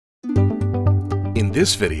In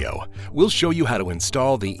this video, we'll show you how to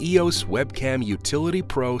install the EOS Webcam Utility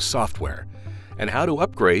Pro software and how to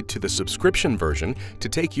upgrade to the subscription version to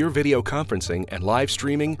take your video conferencing and live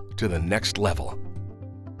streaming to the next level.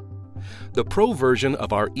 The Pro version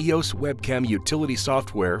of our EOS Webcam Utility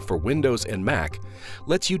software for Windows and Mac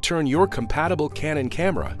lets you turn your compatible Canon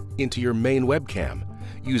camera into your main webcam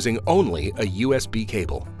using only a USB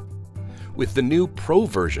cable. With the new Pro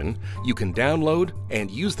version, you can download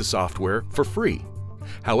and use the software for free.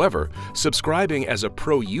 However, subscribing as a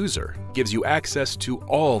Pro user gives you access to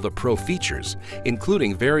all the Pro features,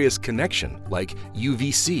 including various connection like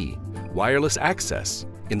UVC, wireless access,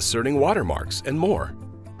 inserting watermarks, and more.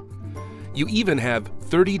 You even have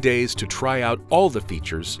 30 days to try out all the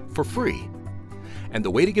features for free. And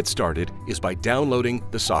the way to get started is by downloading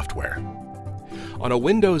the software. On a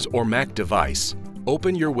Windows or Mac device,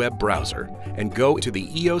 open your web browser and go to the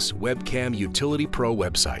EOS Webcam Utility Pro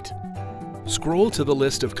website. Scroll to the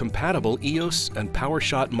list of compatible EOS and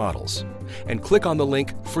PowerShot models and click on the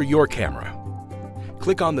link for your camera.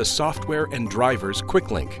 Click on the Software and Drivers quick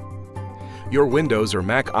link. Your Windows or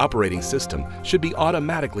Mac operating system should be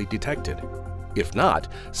automatically detected. If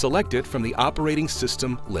not, select it from the Operating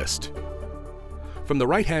System list. From the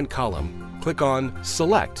right-hand column, click on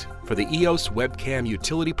Select for the EOS Webcam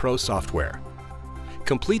Utility Pro software.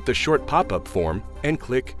 Complete the short pop-up form and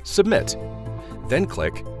click Submit. Then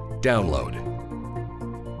click Download.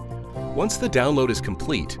 Once the download is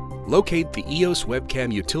complete, locate the EOS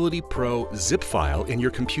Webcam Utility Pro zip file in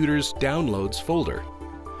your computer's Downloads folder.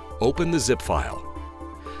 Open the zip file.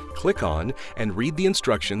 Click on and read the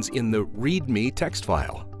instructions in the README text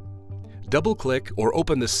file. Double-click or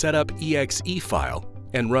open the Setup.exe file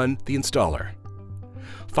and run the installer.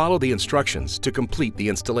 Follow the instructions to complete the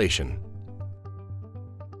installation.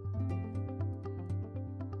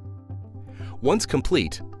 Once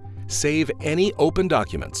complete, save any open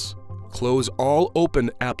documents, close all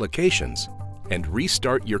open applications, and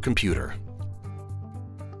restart your computer.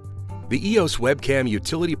 The EOS Webcam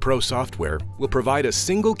Utility Pro software will provide a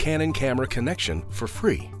single Canon camera connection for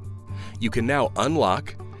free. You can now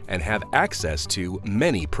unlock and have access to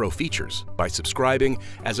many Pro features by subscribing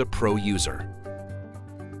as a Pro user.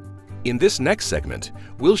 In this next segment,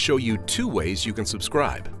 we'll show you two ways you can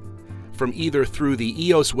subscribe, from either through the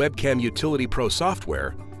EOS Webcam Utility Pro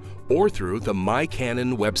software or through the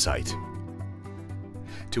MyCanon website.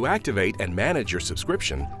 To activate and manage your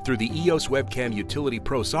subscription through the EOS Webcam Utility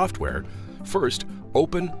Pro software, first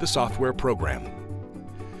open the software program.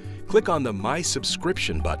 Click on the My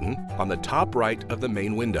Subscription button on the top right of the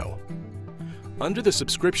main window. Under the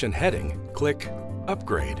subscription heading, click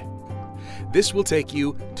Upgrade. This will take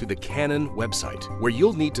you to the Canon website, where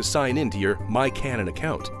you'll need to sign into your MyCanon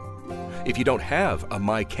account. If you don't have a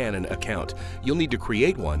MyCanon account, you'll need to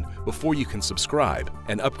create one before you can subscribe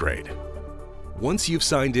and upgrade. Once you've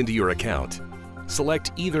signed into your account,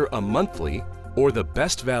 select either a monthly or the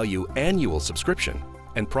best value annual subscription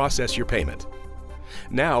and process your payment.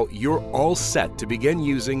 Now you're all set to begin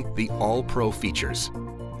using the All Pro features.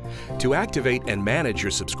 To activate and manage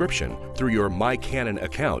your subscription through your MyCanon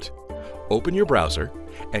account, open your browser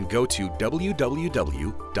and go to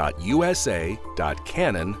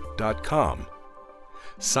www.usa.canon.com.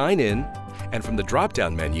 Sign in, and from the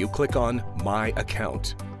drop-down menu, click on My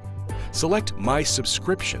Account. Select My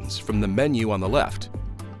Subscriptions from the menu on the left.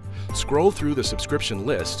 Scroll through the subscription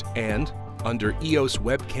list and, under EOS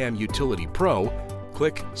Webcam Utility Pro,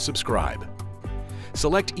 click Subscribe.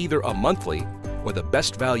 Select either a monthly or the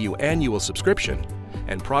best value annual subscription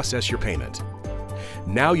and process your payment.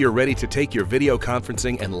 Now you're ready to take your video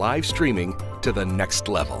conferencing and live streaming to the next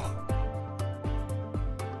level.